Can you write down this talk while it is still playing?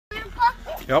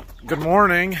Yep, good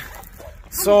morning.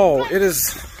 So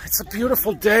it's a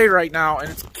beautiful day right now, and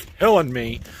it's killing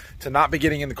me to not be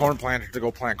getting in the corn planter to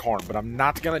go plant corn, but I'm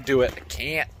not gonna do it. I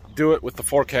can't do it with the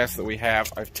forecast that we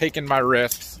have. I've taken my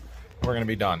risks. We're gonna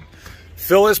be done.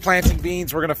 Phil is planting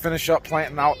beans. We're gonna finish up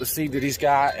planting out the seed that he's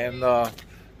got and the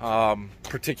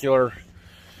particular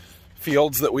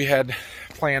fields that we had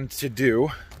planned to do,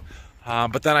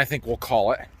 but then I think we'll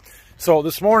call it. So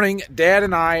this morning, Dad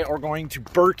and I are going to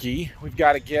Berkey. We've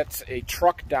got to get a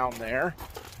truck down there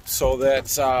so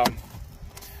that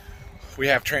we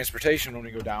have transportation when we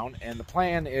go down. And the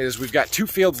plan is we've got 2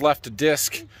 fields left to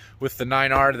disc with the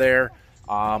 9R there,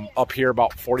 up here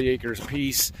about 40 acres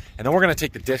apiece. And then we're going to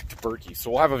take the disc to Berkey.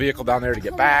 So we'll have a vehicle down there to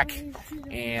get back,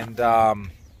 and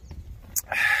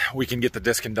we can get the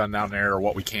discing done down there, or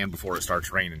what we can before it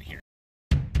starts raining here.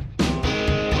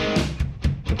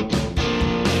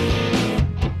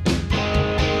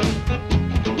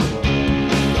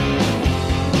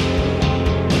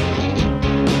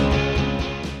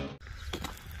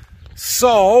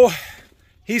 So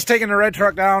he's taking the red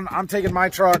truck down. I'm taking my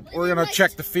truck. We're going to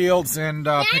check the fields and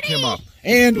pick him up.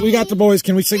 And we got the boys.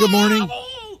 Can we say good morning?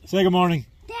 Daddy. Say good morning.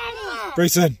 Daddy.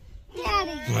 Grayson.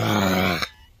 Daddy.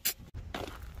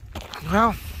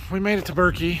 Well, we made it to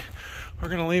Berkey. We're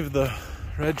going to leave the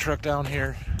red truck down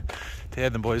here. Dad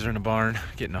and the boys are in the barn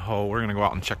getting a hoe. We're going to go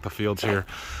out and check the fields here.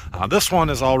 This one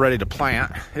is all ready to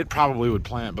plant. It probably would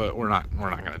plant, but we're not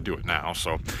going to do it now.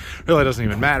 So really doesn't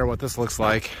even matter what this looks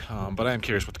like. But I am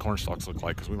curious what the corn stalks look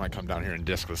like, because we might come down here and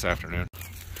disc this afternoon.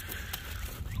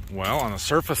 Well, on the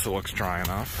surface it looks dry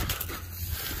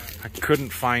enough. I couldn't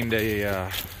find a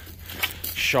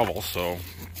shovel, so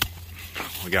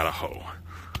we got a hoe.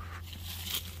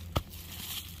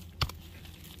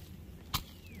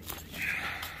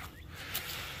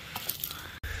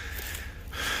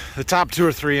 The top 2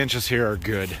 or 3 inches here are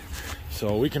good,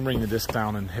 so we can bring the disc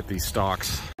down and hit these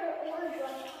stalks.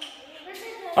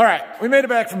 All right, we made it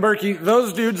back from Berkey.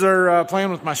 Those dudes are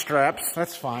playing with my straps.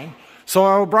 That's fine.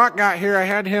 So Brock got here. I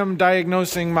had him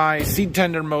diagnosing my seed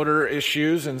tender motor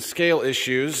issues and scale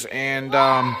issues, and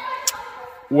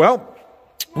well,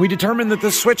 we determined that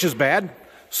this switch is bad.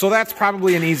 So that's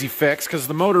probably an easy fix, because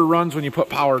the motor runs when you put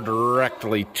power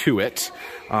directly to it.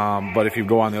 But if you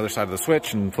go on the other side of the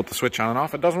switch and flip the switch on and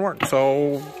off, it doesn't work.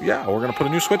 So yeah, we're going to put a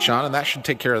new switch on, and that should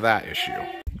take care of that issue.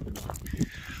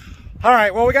 All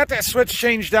right, well, we got that switch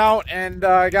changed out, and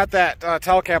I got that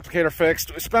talc applicator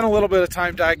fixed. We spent a little bit of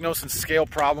time diagnosing scale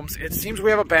problems. It seems we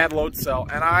have a bad load cell,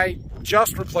 and I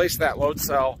just replaced that load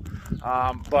cell.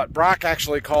 But Brock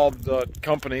actually called the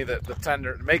company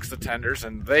that makes the tenders,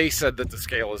 and they said that the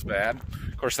scale is bad.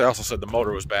 Of course, they also said the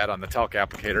motor was bad on the talc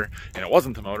applicator, and it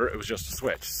wasn't the motor, it was just a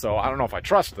switch. So I don't know if I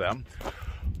trust them.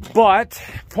 But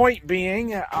point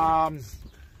being, I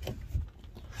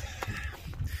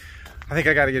think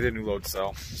I got to get a new load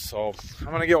cell. So I'm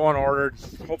going to get one ordered.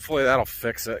 Hopefully that'll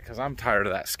fix it, because I'm tired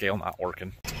of that scale not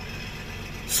working.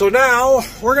 So now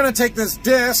we're going to take this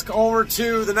disc over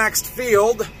to the next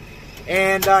field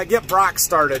and get Brock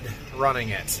started running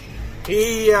it.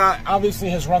 He obviously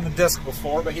has run the disc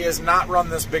before, but he has not run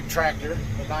this big tractor,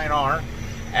 the 9R,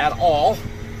 at all.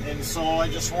 And so I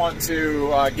just want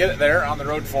to get it there on the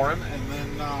road for him, and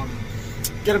then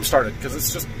get him started, because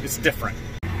it's different.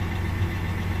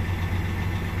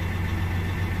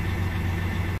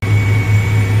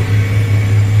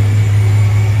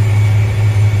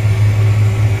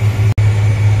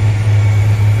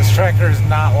 This tractor is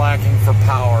not lacking for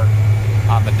power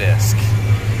on the disc.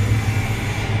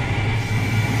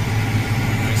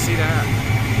 I see that.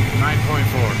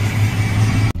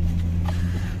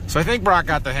 9.4. So I think Brock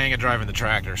got the hang of driving the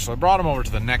tractor, so I brought him over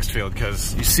to the next field,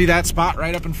 because you see that spot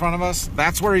right up in front of us?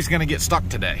 That's where he's going to get stuck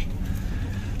today.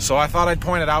 So I thought I'd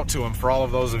point it out to him for all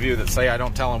of those of you that say I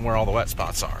don't tell him where all the wet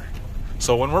spots are.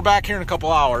 So when we're back here in a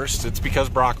couple hours, it's because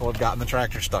Brock will have gotten the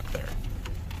tractor stuck there.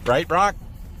 Right, Brock?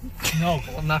 No,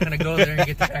 I'm not going to go there and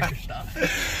get the tractor stopped.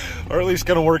 Or at least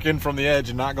going to work in from the edge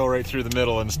and not go right through the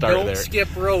middle and start there. Don't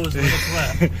skip rows when it's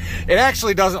left. It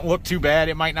actually doesn't look too bad.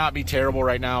 It might not be terrible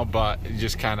right now, but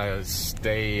just kind of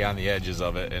stay on the edges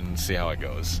of it and see how it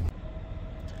goes.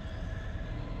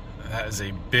 That is a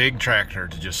big tractor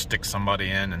to just stick somebody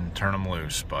in and turn them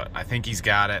loose, but I think he's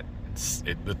got it.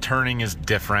 The turning is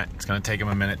different. It's going to take him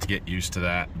a minute to get used to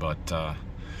that, but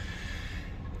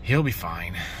he'll be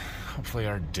fine. Hopefully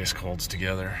our disc holds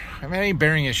together. I haven't had any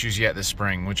bearing issues yet this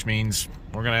spring, which means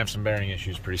we're going to have some bearing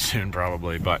issues pretty soon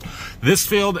probably. But this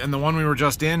field and the one we were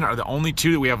just in are the only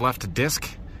 2 that we have left to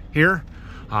disc here.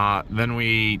 Then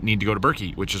we need to go to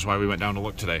Berkey, which is why we went down to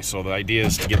look today. So the idea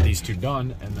is to get these two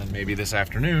done, and then maybe this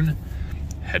afternoon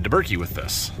head to Berkey with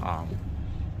this.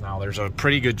 Now there's a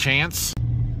pretty good chance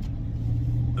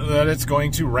that it's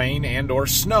going to rain and or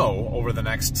snow over the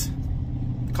next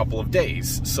couple of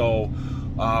days. So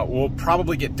we'll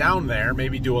probably get down there,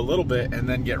 maybe do a little bit, and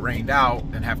then get rained out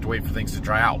and have to wait for things to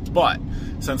dry out. But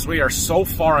since we are so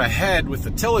far ahead with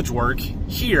the tillage work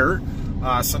here,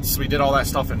 since we did all that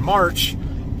stuff in March,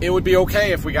 it would be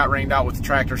okay if we got rained out with the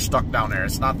tractor stuck down there.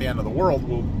 It's not the end of the world.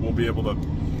 We'll be able to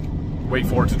wait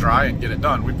for it to dry and get it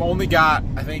done. We've only got,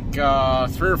 I think, 3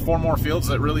 or 4 more fields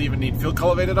that really even need field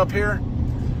cultivated up here.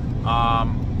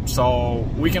 So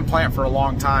we can plant for a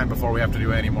long time before we have to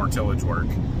do any more tillage work,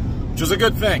 which is a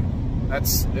good thing.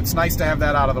 It's nice to have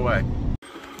that out of the way.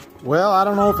 Well, I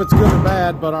don't know if it's good or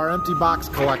bad, but our empty box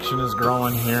collection is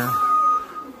growing here.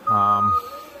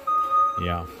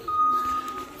 Yeah.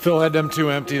 Phil had them 2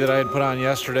 empty that I had put on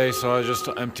yesterday, so I was just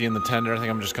emptying the tender. I think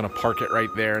I'm just going to park it right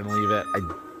there and leave it.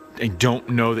 I don't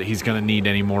know that he's going to need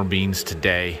any more beans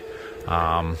today.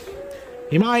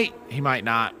 He might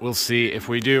not. We'll see. If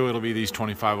we do, it'll be these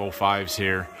 2505s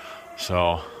here.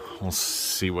 So we'll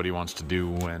see what he wants to do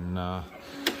when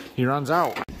he runs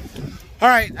out. All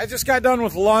right, I just got done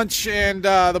with lunch, and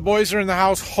the boys are in the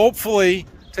house, hopefully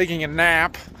taking a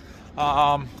nap.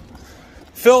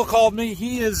 Phil called me.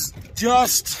 He has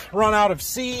just run out of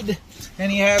seed,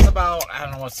 and he has about, I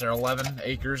don't know what's there, 11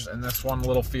 acres in this one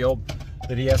little field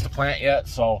that he has to plant yet.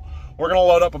 So we're going to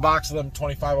load up a box of them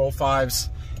 2505s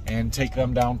and take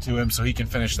them down to him so he can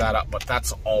finish that up. But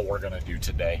that's all we're going to do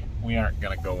today. We aren't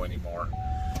going to go anymore.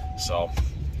 So,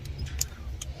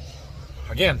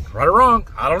 again, right or wrong,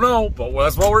 I don't know, but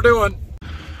that's what we're doing.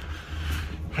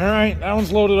 All right, that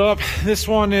one's loaded up. This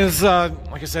one is,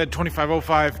 like I said,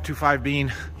 2505, 25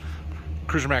 bean,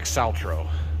 Cruiser Max Saltro.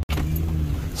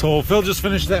 So Phil just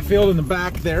finished that field in the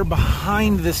back there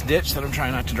behind this ditch that I'm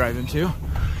trying not to drive into.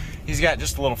 He's got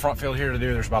just a little front field here to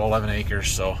do. There's about 11 acres,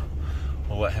 so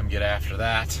we'll let him get after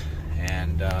that.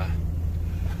 And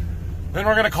then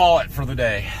we're gonna call it for the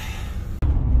day.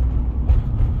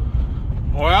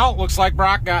 Well, looks like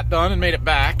Brock got done and made it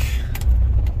back.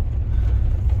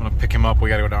 I'm gonna pick him up. We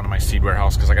gotta go down to my seed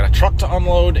warehouse because I got a truck to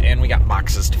unload and we got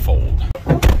boxes to fold.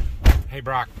 Hey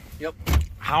Brock. Yep.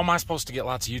 How am I supposed to get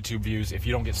lots of YouTube views if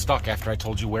you don't get stuck after I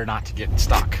told you where not to get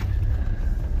stuck?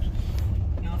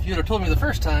 You know, if you'd have told me the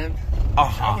first time,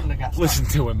 I wouldn't have got stuck. Listen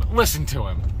to him. Listen to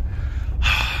him.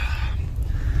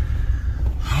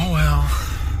 Oh well.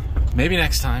 Maybe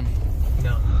next time.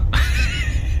 No.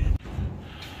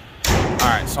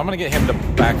 Alright, so I'm going to get him to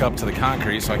back up to the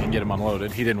concrete so I can get him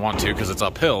unloaded. He didn't want to because it's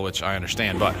uphill, which I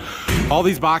understand, but all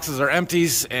these boxes are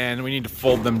empties and we need to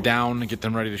fold them down and get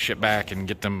them ready to ship back and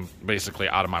get them basically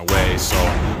out of my way. So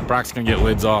Brock's going to get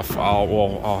lids off.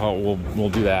 We'll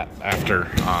do that after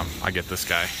I get this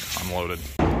guy unloaded.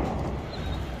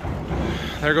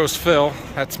 There goes Phil.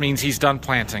 That means he's done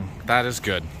planting. That is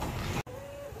good.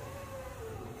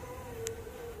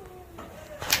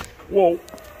 Whoa.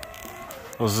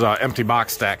 Those empty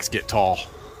box stacks get tall.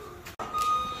 All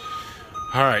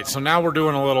right, so now we're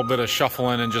doing a little bit of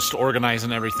shuffling and just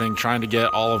organizing everything, trying to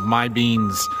get all of my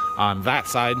beans on that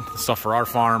side, stuff for our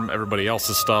farm, everybody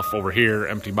else's stuff over here,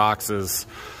 empty boxes.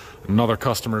 Another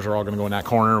customers are all gonna go in that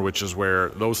corner, which is where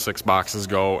those 6 boxes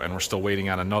go, and we're still waiting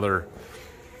on another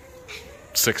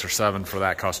 6 or 7 for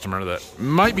that customer that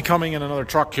might be coming in another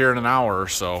truck here in an hour or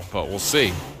so, but we'll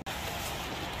see.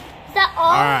 Is that all?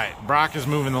 All right, Brock is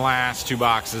moving the last 2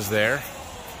 boxes there.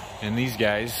 And these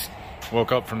guys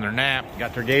woke up from their nap,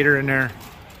 got their gator in there.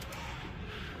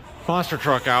 Monster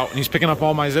truck out, and he's picking up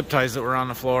all my zip ties that were on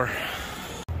the floor.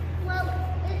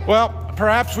 Well,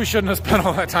 perhaps we shouldn't have spent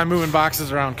all that time moving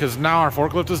boxes around because now our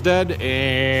forklift is dead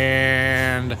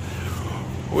and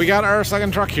we got our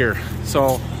second truck here.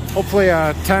 So hopefully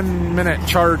a 10-minute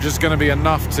charge is going to be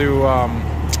enough to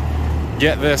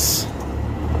get this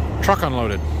truck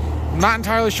unloaded. Not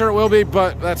entirely sure it will be,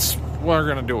 but that's we're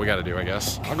gonna do what we gotta do, I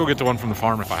guess. I'll go get the one from the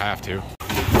farm if I have to.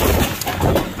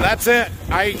 That's it.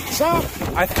 I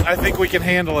think we can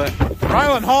handle it.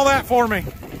 Rylan, haul that for me.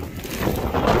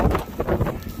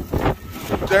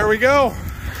 There we go.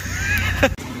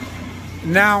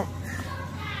 Now,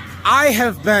 I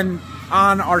have been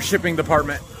on our shipping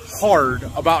department hard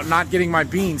about not getting my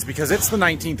beans because it's the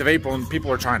 19th of April and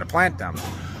people are trying to plant them.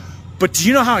 But do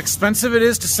you know how expensive it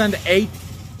is to send a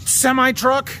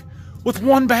semi-truck with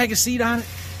 1 bag of seed on it?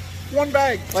 1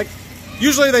 bag. Like,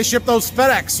 usually they ship those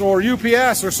FedEx or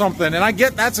UPS or something, and I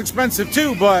get that's expensive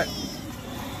too, but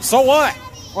so what?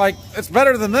 Like, it's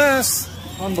better than this.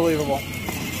 Unbelievable.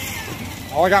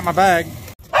 Oh, I got my bag.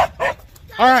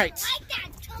 All right.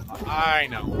 I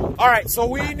know. All right, so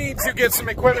we need to get some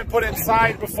equipment put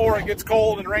inside before it gets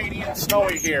cold and rainy and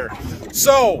snowy here.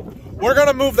 So We're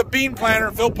gonna move the bean planter.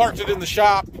 Phil parked it in the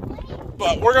shop,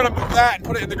 but we're gonna move that and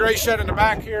put it in the gray shed in the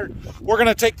back here. We're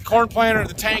gonna take the corn planter in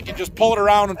the tank and just pull it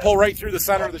around and pull right through the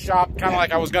center of the shop, kind of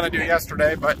like I was gonna do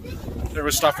yesterday, but there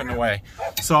was stuff in the way.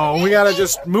 So we gotta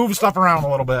just move stuff around a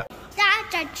little bit.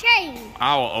 That's a chain.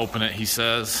 I will open it, he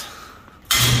says.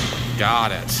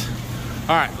 Got it.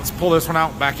 All right, let's pull this one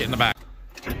out, back it in the back.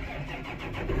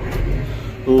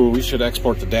 Ooh, we should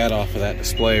export the data off of that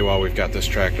display while we've got this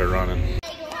tractor running.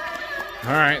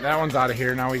 All right, that one's out of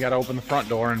here. Now we gotta open the front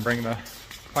door and bring the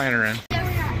planter in.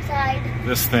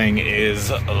 This thing is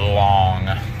long,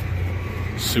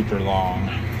 super long.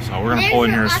 So we're gonna pull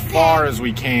in here as far as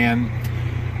we can.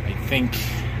 I think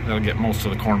that'll get most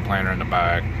of the corn planter in the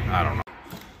bag. I don't know.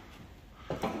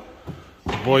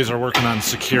 The boys are working on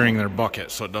securing their bucket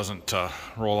so it doesn't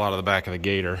roll out of the back of the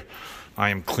gator.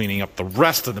 I am cleaning up the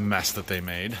rest of the mess that they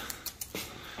made.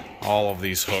 All of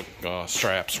these hook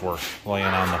straps were laying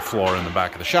on the floor in the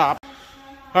back of the shop.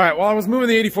 All right, while I was moving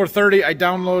the 8430, I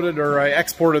downloaded or I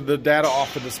exported the data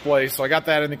off the display. So I got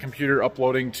that in the computer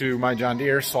uploading to my John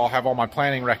Deere, so I'll have all my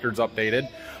planting records updated.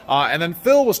 And then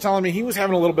Phil was telling me he was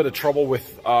having a little bit of trouble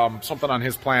with something on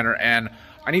his planter, and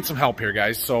I need some help here,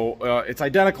 guys. So it's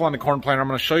identical on the corn planter. I'm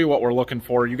gonna show you what we're looking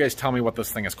for. You guys tell me what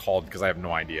this thing is called, because I have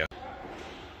no idea.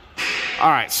 All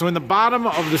right, so in the bottom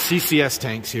of the CCS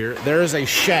tanks here, there is a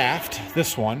shaft,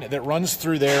 this one, that runs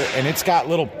through there, and it's got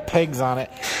little pegs on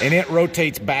it, and it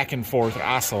rotates back and forth, or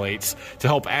oscillates, to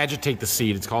help agitate the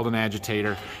seed. It's called an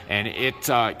agitator, and it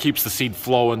keeps the seed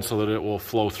flowing so that it will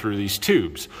flow through these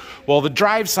tubes. Well, the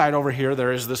drive side over here,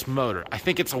 there is this motor. I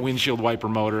think it's a windshield wiper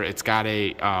motor. It's got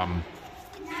a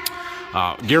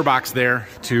gearbox there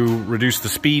to reduce the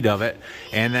speed of it,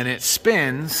 and then it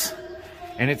spins.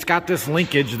 And it's got this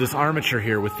linkage, this armature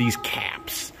here with these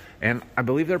caps. And I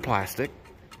believe they're plastic.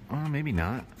 Maybe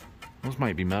not. Those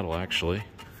might be metal, actually.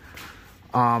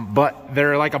 But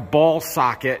they're like a ball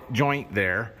socket joint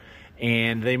there.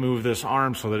 And they move this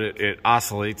arm so that it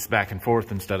oscillates back and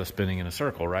forth instead of spinning in a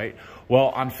circle, right? Well,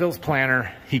 on Phil's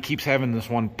planter, he keeps having this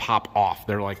one pop off.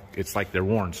 It's like they're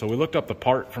worn. So we looked up the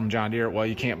part from John Deere. Well,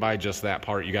 you can't buy just that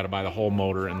part. You got to buy the whole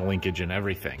motor and the linkage and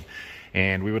everything.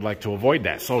 And we would like to avoid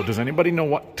that. So does anybody know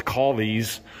what to call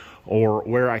these or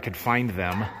where I could find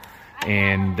them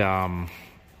and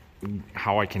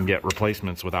how I can get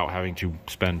replacements without having to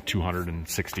spend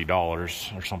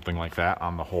 $260 or something like that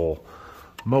on the whole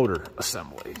motor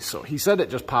assembly? So he said it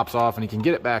just pops off and he can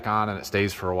get it back on and it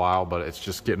stays for a while, but it's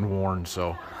just getting worn.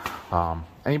 So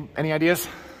any ideas?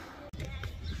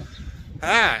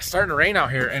 It's starting to rain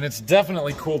out here, and it's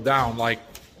definitely cooled down, like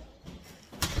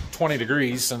 20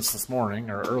 degrees since this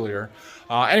morning or earlier.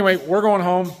 Anyway, we're going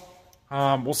home.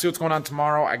 We'll see what's going on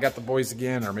tomorrow. I got the boys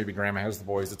again, or maybe Grandma has the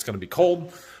boys. It's going to be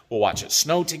cold. We'll watch it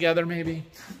snow together, maybe.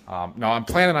 No, I'm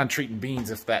planning on treating beans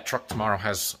if that truck tomorrow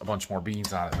has a bunch more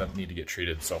beans on it that need to get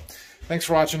treated. So thanks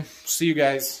for watching. See you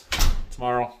guys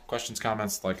tomorrow. Questions,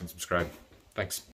 comments, like, and subscribe. Thanks.